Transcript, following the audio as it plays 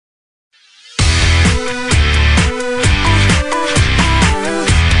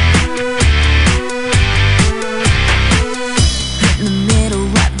In the middle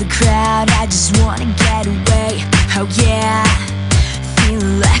of the crowd, I just wanna get away. Oh yeah,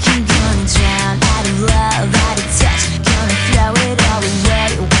 feeling like I'm gonna drown. Out of love, out of touch, gonna throw it all away.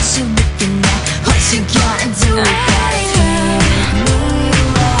 What you looking at? What you gonna do about it? Take me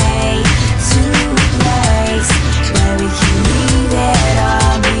away to a place where we can leave it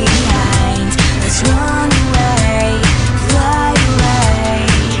all behind. Let's run away, fly away.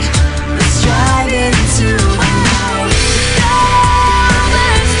 Let's drive into the night.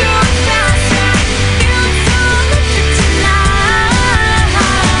 Let's go faster, feel so electric tonight.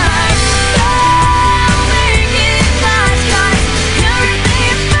 Make it fast, 'cause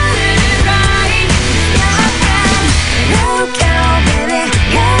everything's better right. Yeah, I can. No go, baby,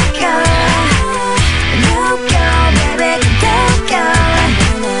 go go. No go, baby, go go.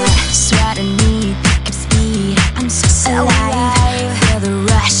 Just what I need, pick up speed. I'm so alive. Feel the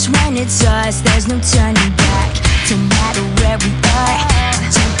rush when it's us. There's no turning back. Don't matter where we are.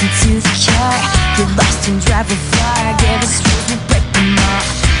 Jump into the car. Get lost and drive far. Give us rules, we'll break them all.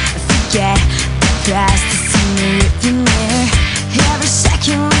 Forget the past, the scenery if you're near. Every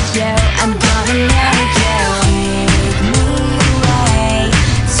second with you, I'm gonna let it go. Take me away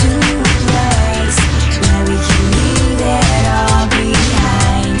to a place where we can leave it all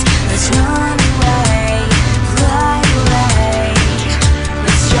behind. Let's run away, fly away.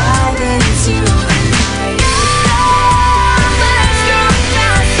 Let's drive into the night. Let's go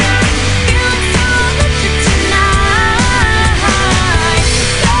faster, feel so electric tonight.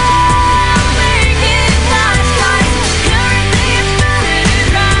 Make it fast, 'cause everything's better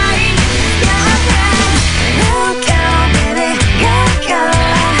right. Yeah, I can. No go, baby, go go.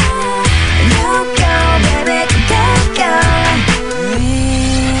 No go, baby, go go.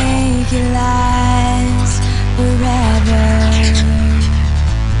 Make it last forever.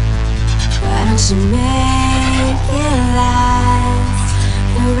 Why don't you make